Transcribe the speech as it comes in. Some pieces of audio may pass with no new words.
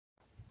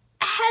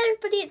Hello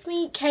everybody, it's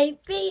me,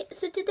 KB.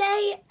 So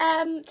today,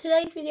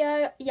 today's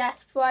video,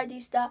 yes, before I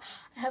do start,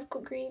 I have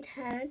got green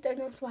hair, don't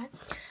know why.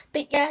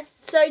 But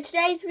yes, so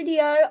today's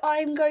video,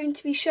 I'm going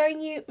to be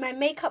showing you my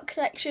makeup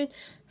collection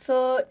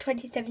for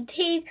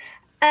 2017.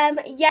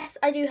 Yes,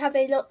 I do have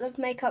a lot of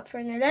makeup for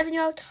an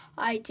 11-year-old,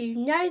 I do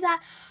know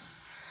that.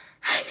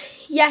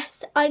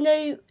 Yes, I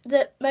know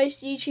that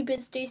most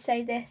YouTubers do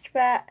say this,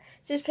 but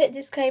just put a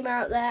disclaimer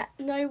out there.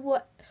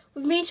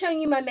 With me showing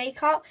you my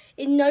makeup,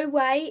 in no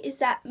way is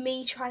that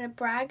me trying to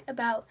brag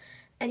about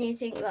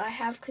anything that I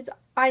have, because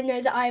I know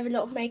that I have a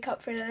lot of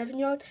makeup for an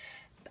 11-year-old,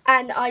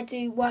 and I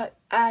do work,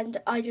 and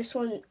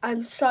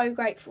I'm so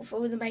grateful for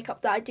all the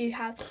makeup that I do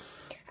have,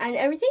 and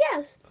everything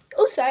else.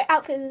 Also,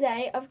 outfit of the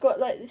day, I've got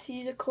like this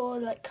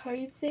unicorn like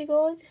coat thing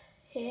on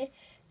here,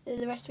 and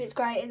the rest of it's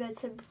great, and then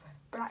some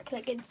black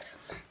leggings.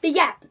 But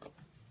yeah,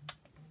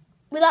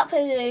 without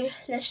further ado,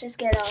 let's just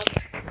get on.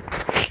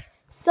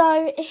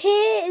 So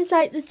here is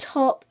like the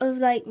top of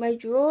like my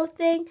drawer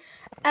thing.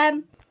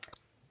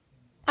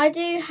 I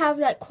do have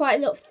like quite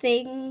a lot of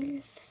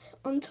things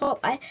on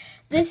top.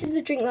 This is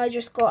the drink that I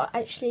just got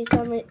actually,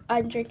 so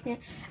I'm drinking it.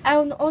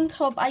 And on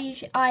top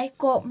I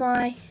got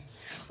my.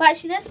 Well,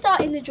 actually, let's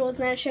start in the drawers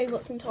and I'll show you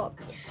what's on top.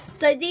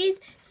 So these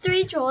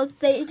 3 drawers,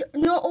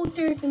 not all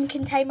 3 of them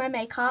contain my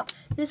makeup.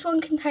 This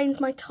one contains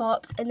my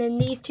tops, and then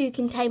these 2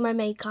 contain my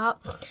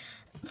makeup.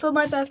 For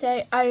my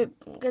birthday, I'm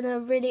going to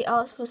really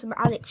ask for some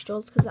Alex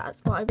drawers because that's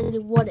what I really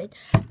wanted.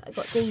 I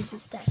got these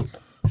instead.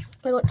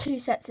 I got 2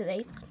 sets of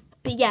these.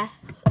 But yeah,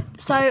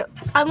 so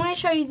I'm going to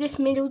show you this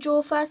middle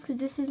drawer first because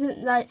this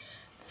isn't like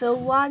for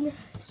one.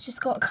 It's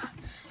just got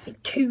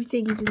like 2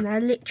 things in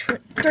there,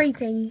 literally 3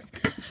 things.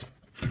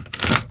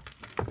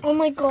 Oh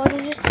my god,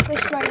 I just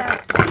squished my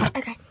lamp.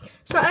 Okay,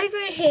 so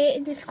over here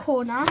in this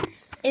corner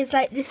is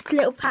like this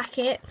little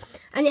packet,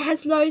 and it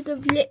has loads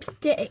of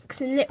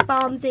lipsticks and lip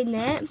balms in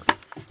it.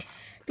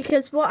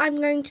 Because what I'm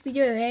going to be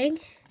doing,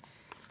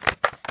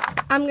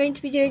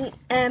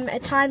 a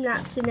time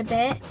lapse in a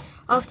bit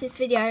after this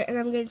video, and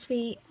I'm going to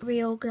be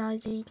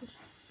reorganising.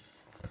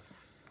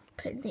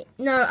 So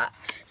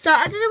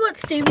I don't know what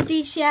to do with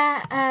these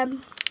yet.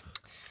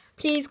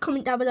 Please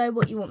comment down below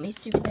what you want me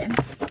to do with them.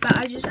 But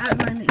at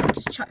the moment, I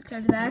just chucked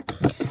over there.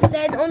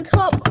 Then on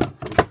top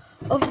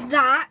of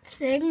that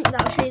thing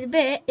that I'll show you in a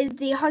bit is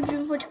the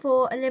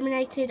 144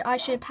 Illuminated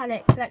Eyeshadow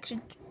Palette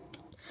Collection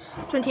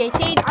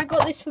 2018. I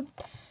got this for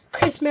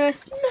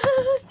Christmas.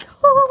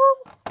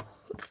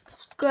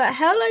 It's got a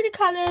hell load of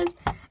colours,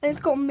 and it's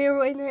got a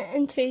mirror in it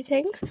and 2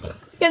 things.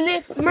 And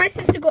my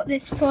sister got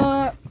this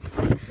for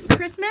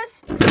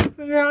Christmas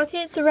from Reality.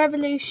 It's the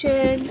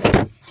Revolution,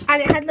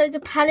 and it had loads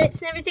of palettes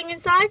and everything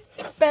inside,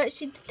 but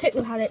she took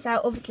the palettes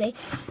out obviously,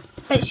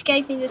 but she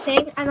gave me the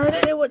thing, and I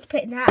don't know what to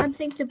put in that. I'm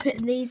thinking of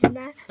putting these in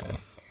there,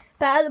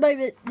 but at the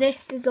moment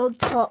this is on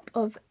top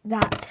of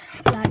that.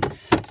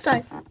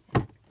 So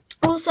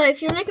also,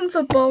 if you're looking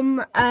for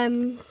bomb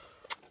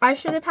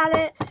eyeshadow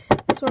palette,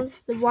 this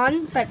one's the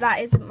one, but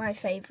that isn't my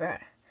favourite.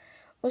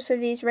 Also,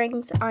 these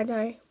rings, I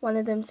know one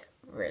of them's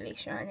really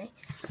shiny.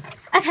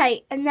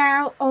 Okay, and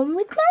now on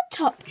with my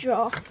top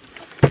drawer.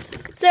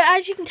 So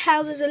as you can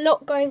tell, there's a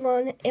lot going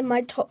on in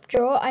my top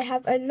drawer. I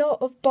have a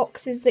lot of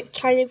boxes that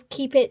kind of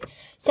keep it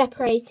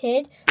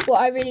separated.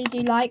 What I really do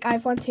like, I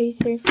have 1, 2,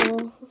 3,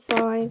 4,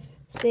 5,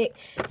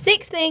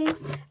 6 things,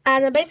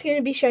 and I'm basically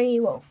going to be showing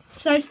you all.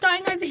 So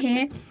starting over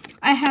here,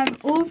 I have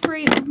all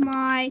 3 of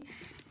my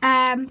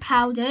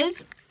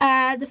powders.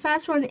 The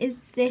first one is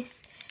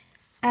this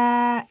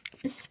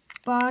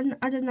Spun.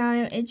 I don't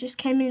know, it just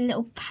came in a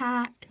little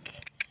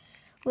pack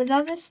with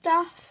other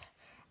stuff,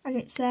 and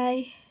it's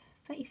a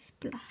face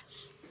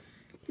splash.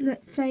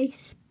 Look,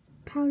 face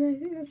powder, I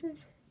think that's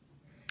it.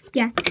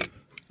 Yeah.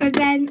 And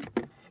then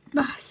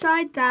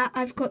beside that,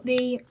 I've got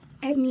the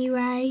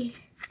MUA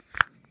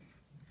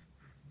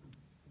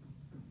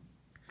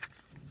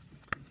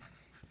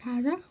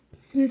powder.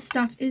 This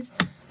stuff is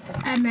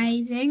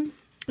amazing.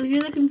 If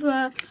you're looking for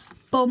a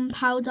bomb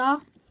powder,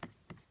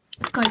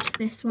 go to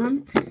this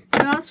one.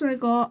 The last one I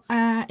got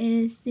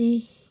is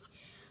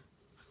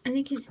I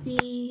think it's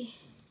the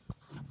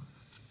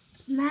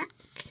MAC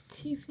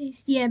Too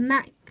Faced. Yeah,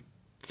 MAC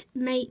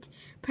Mate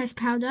Press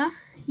Powder.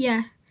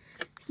 Yeah,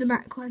 it's the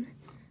MAC one.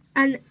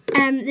 And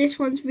this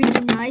one's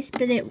really nice,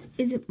 but it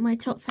isn't my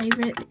top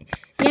favourite.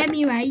 The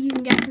MUA you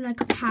can get for like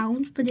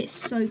 £1, but it's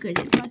so good.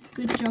 It's like a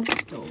good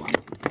drugstore one.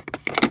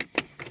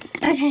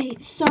 Okay,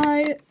 so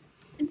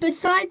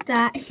beside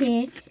that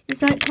here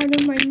is like kind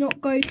of my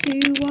not go-to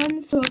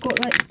one. So I've got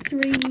like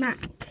 3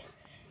 MAC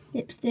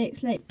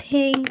lipsticks, like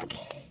pink,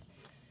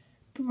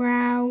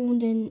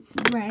 brown and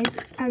red,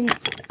 and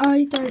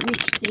I don't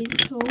reach these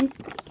at all.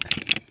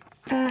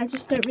 I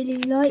just don't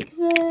really like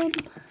them.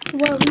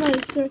 Well, no,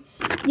 so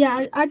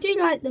yeah, I do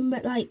like them,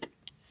 but like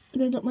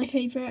they're not my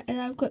favourite. And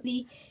I've got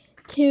the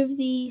 2 of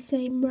the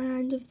same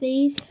brand of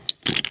these.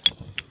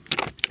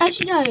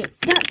 Actually, no,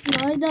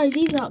 that's no,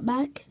 these aren't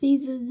MAC.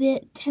 These are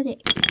the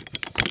Tenic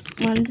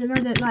ones, and I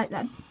don't like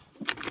them.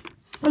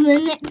 And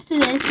then next to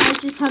this, I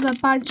just have a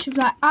bunch of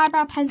like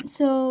eyebrow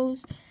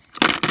pencils,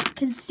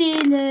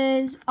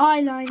 concealers,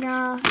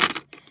 eyeliner,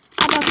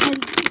 eyebrow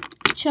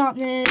pencil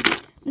sharpeners,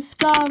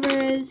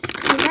 mascaras,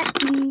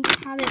 correcting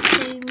palette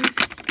things,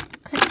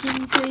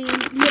 correcting cream,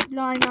 lip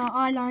liner,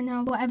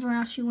 eyeliner, whatever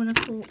else you want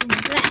to call in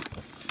there.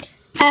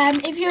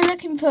 If you're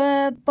looking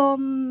for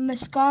bomb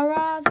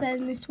mascara,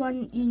 then this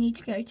one you need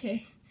to go to.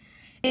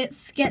 It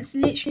gets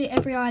literally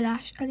every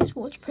eyelash and it's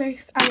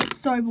waterproof, and it's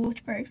so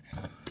waterproof.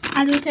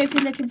 And also if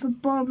you're looking for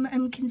bomb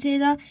and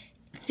concealer,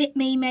 Fit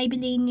Me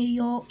Maybelline New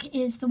York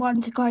is the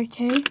one to go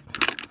to.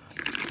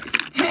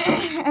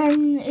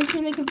 And if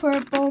you're looking for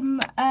a bomb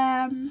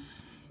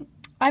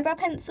eyebrow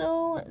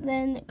pencil,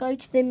 then go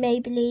to the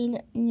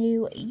Maybelline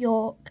New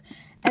York.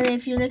 And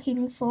if you're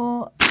looking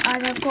for,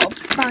 and I've got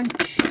a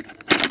bunch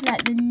of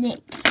like the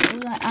NYX or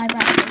like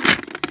eyebrow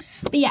things.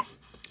 But yeah.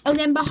 And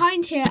then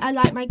behind here are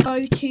like my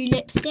go-to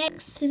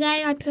lipsticks.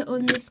 Today I put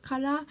on this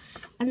colour,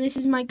 and this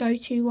is my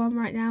go-to one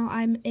right now.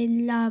 I'm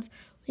in love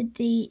with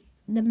the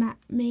Matte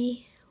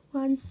Me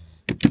one.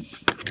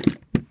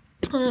 And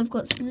I've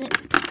got some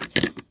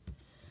lips.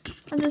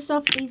 Other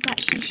stuff, these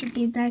actually should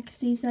be in there because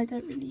these I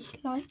don't really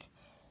like.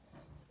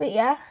 But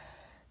yeah.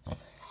 And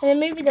then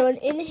moving on,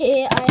 in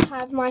here I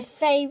have my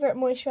favourite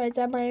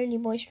moisturiser, my only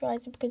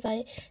moisturiser because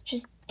I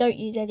just don't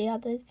use any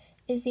others.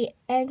 Is the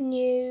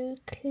NU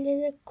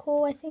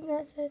Clinical, I think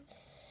that's it.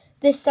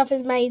 This stuff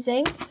is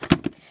amazing.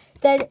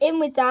 Then in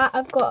with that,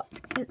 I've got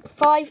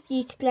 5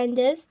 beauty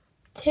blenders,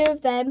 2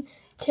 of them,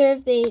 2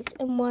 of these,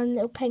 and 1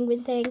 little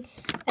penguin thing,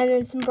 and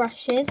then some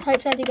brushes.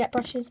 Hopefully I do get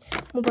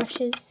more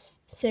brushes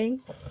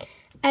soon.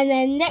 And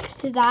then next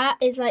to that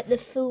is like the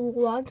full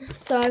one.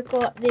 So I've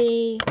got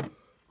the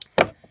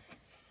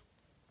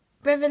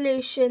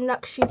Revolution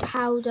Luxury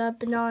Powder,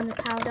 Banana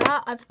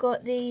Powder. I've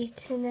got the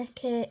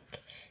Tineke.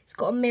 It's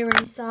got a mirror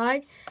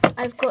inside.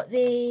 I've got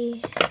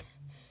this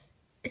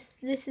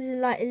is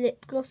like a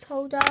lip gloss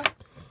holder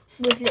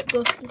with lip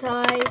gloss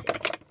inside.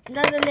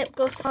 Another lip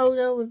gloss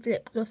holder with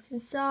lip gloss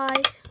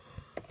inside.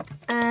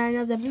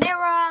 Another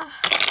mirror.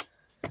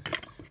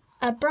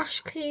 A brush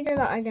cleaner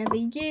that I never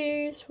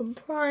use from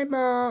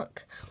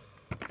Primark.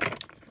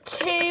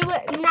 2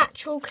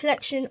 Natural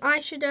Collection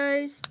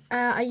eyeshadows.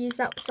 I use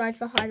that side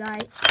for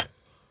highlight.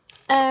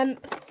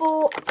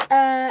 4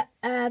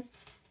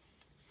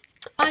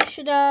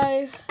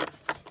 eyeshadow,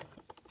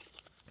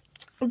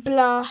 a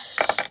blush,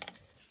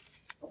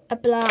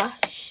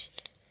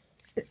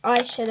 an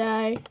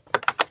eyeshadow,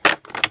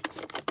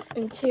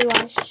 and 2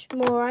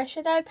 more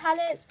eyeshadow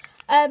palettes.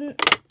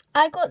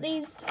 I got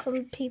these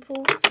from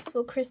people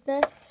for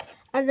Christmas,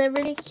 and they're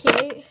really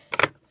cute,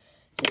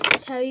 just to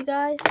tell you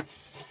guys.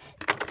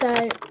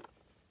 So,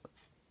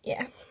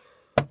 yeah.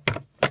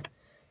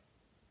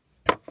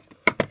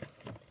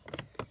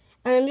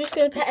 And I'm just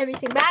going to put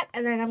everything back,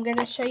 and then I'm going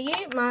to show you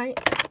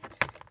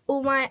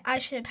all my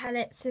eyeshadow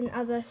palettes and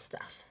other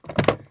stuff,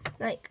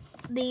 like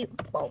the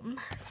bomb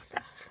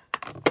stuff.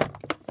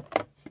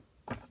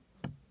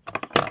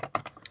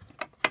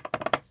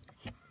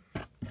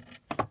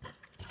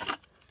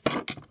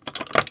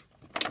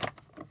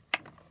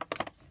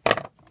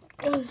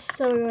 Oh,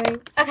 so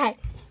annoying. Okay,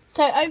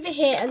 so over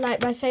here are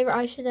like my favourite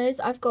eyeshadows.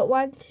 I've got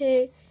 1,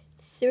 2,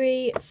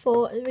 3,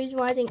 4. The reason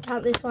why I didn't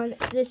count this one,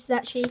 this is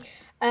actually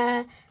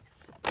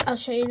I'll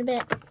show you in a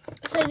bit.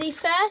 So the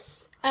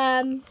first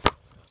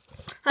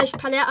eyeshadow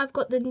palette, I've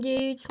got the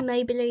Nudes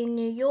Maybelline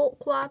New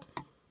York one.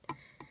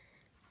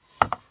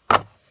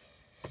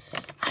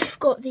 I've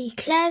got the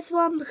Claire's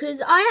one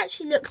because I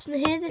actually looked in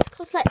here. This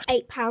costs like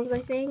 £8,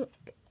 I think.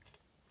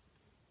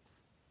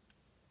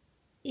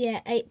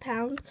 Yeah,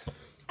 £8.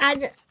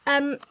 And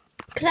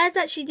Claire's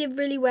actually did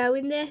really well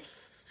in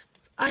this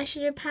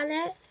eyeshadow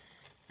palette.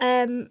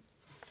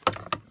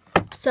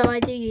 So I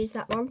do use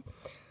that one.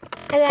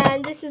 And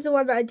then this is the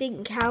one that I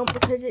didn't count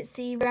because it's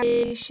the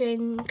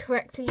Revolution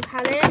Correcting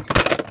Palette.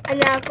 And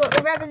then I've got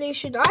the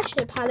Revolution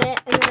Eyeshadow Palette.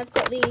 And then I've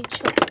got the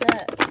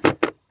Chocolate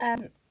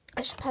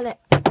Eyeshadow Palette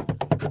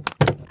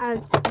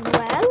as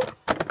well.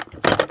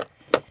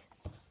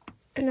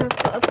 And I've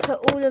got to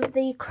put all of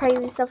the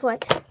crazy stuff away.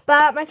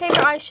 But my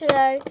favourite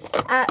eyeshadow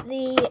at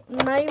the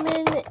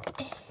moment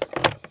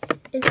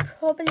is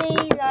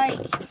probably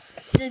like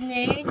the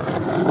Nudes.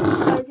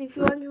 Guys, if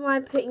you're wondering why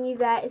I'm putting you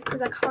there, it's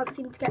because I can't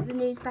seem to get the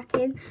Nudes back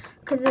in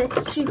because of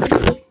this stupid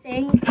little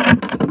thing.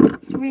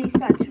 It's really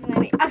starting to annoy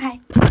me. Okay,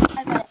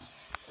 I got it.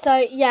 So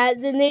yeah,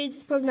 the Nudes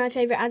is probably my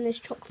favourite, and this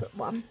chocolate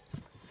one.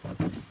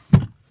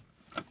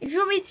 If you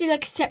want me to do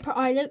like a separate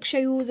eye look, show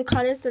you all the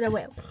colours, then I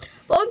will.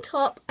 But on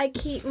top, I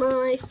keep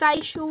my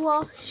facial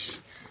wash,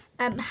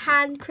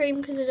 hand cream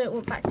because I don't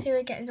want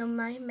bacteria getting on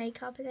my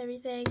makeup and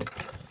everything.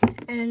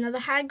 And another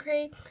hand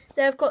cream.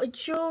 Then I've got a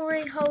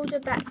jewellery holder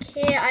back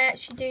here. I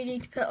actually do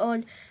need to put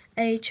on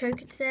a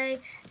choker today.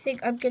 I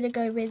think I'm going to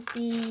go with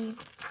the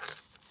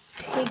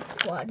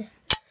pink one.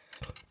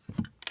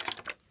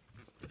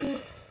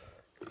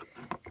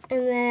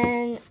 And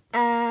then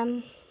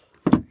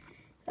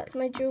that's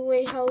my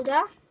jewellery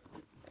holder.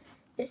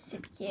 It's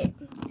super cute.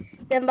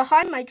 Then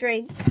behind my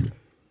drink,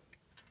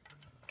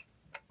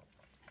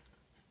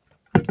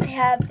 I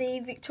have the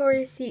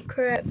Victoria's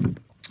Secret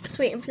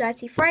Sweet and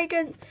Flirty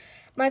fragrance,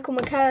 Michael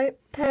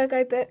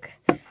McPergo book,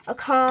 a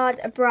card,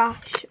 a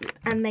brush,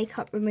 and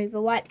makeup remover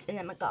wipes, and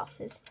then my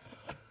glasses.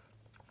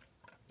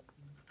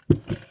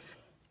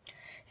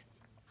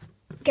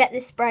 Get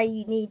this spray,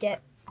 you need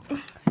it.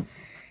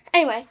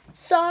 Anyway,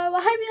 so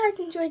I hope you guys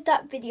enjoyed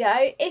that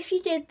video. If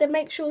you did, then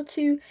make sure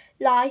to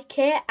like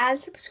it and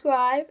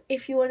subscribe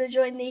if you want to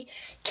join the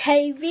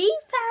KV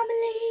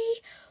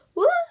family.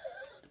 Woo!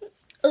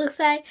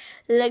 Also,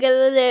 look at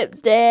the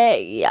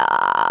lipstick.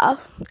 Yeah.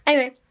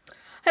 Anyway,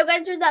 hope you guys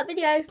enjoyed that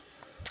video.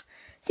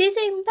 See you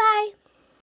soon. Bye.